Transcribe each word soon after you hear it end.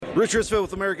Rich Ristvedt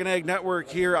with American Ag Network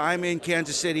here. I'm in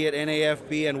Kansas City at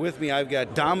NAFB, and with me I've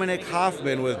got Dominik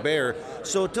Hoffman with Bayer.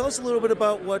 So tell us a little bit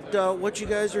about what you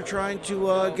guys are trying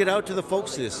to get out to the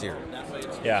folks this year.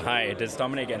 Yeah, hi, this is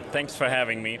Dominik, and thanks for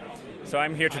having me. So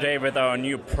I'm here today with our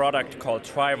new product called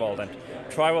Trivolt, and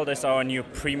Trivolt is our new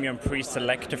premium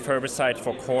pre-selective herbicide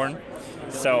for corn.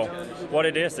 So what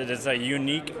it is a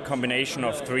unique combination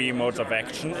of three modes of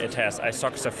action. It has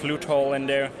isoxaflutol in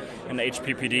there, an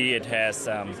HPPD. It has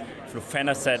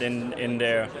flufenacet in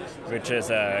there, which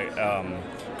is a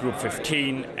group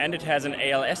 15, and it has an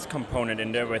ALS component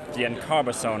in there with the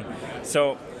N-carbazone.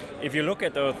 So if you look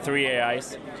at those three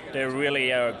AIs, they're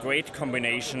really a great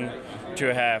combination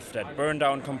to have that burn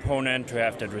down component, to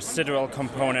have that residual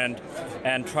component,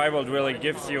 and Trivolt really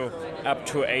gives you up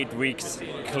to 8 weeks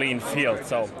clean field.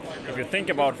 So if you think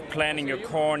about planting your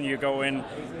corn, you go in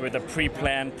with a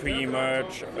pre-plant,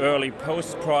 pre-emerge, early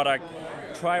post product.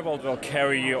 Trivolt will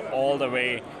carry you all the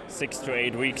way 6 to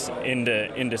 8 weeks in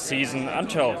the season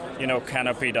until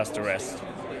canopy does the rest.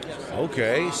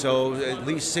 Okay, so at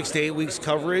least 6 to 8 weeks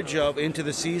coverage of into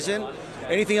the season.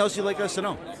 Anything else you'd like us to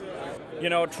know?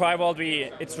 Trivolt,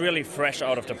 it's really fresh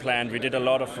out of the plant. We did a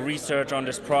lot of research on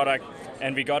this product,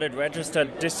 and we got it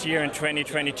registered this year in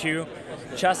 2022,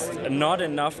 just not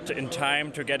enough in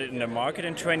time to get it in the market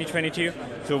in 2022.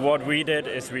 So what we did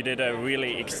is we did a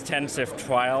really extensive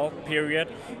trial period.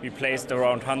 We placed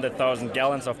around 100,000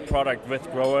 gallons of product with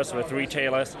growers, with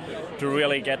retailers, to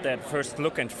really get that first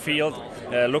look and feel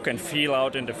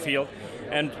out in the field.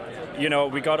 And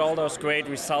we got all those great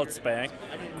results back.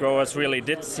 Growers really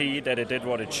did see that it did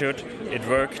what it should. It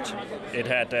worked. It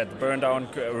had that burn down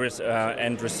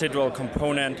and residual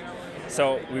component.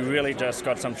 So we really just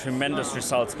got some tremendous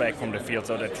results back from the field.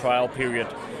 So the trial period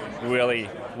really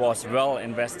was well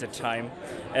invested time.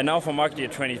 And now for market year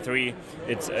 23,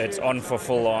 it's on for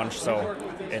full launch. So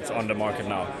it's on the market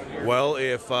now. Well,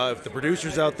 if the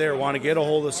producers out there want to get a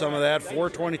hold of some of that for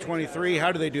 2023,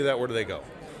 how do they do that? Where do they go?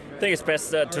 I think it's best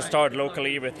to start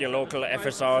locally with your local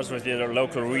FSRs, with your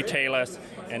local retailers,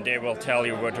 and they will tell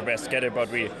you where to best get it, but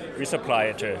we supply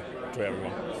it to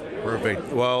everyone.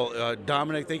 Perfect. Well,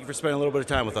 Dominik, thank you for spending a little bit of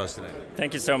time with us today.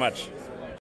 Thank you so much.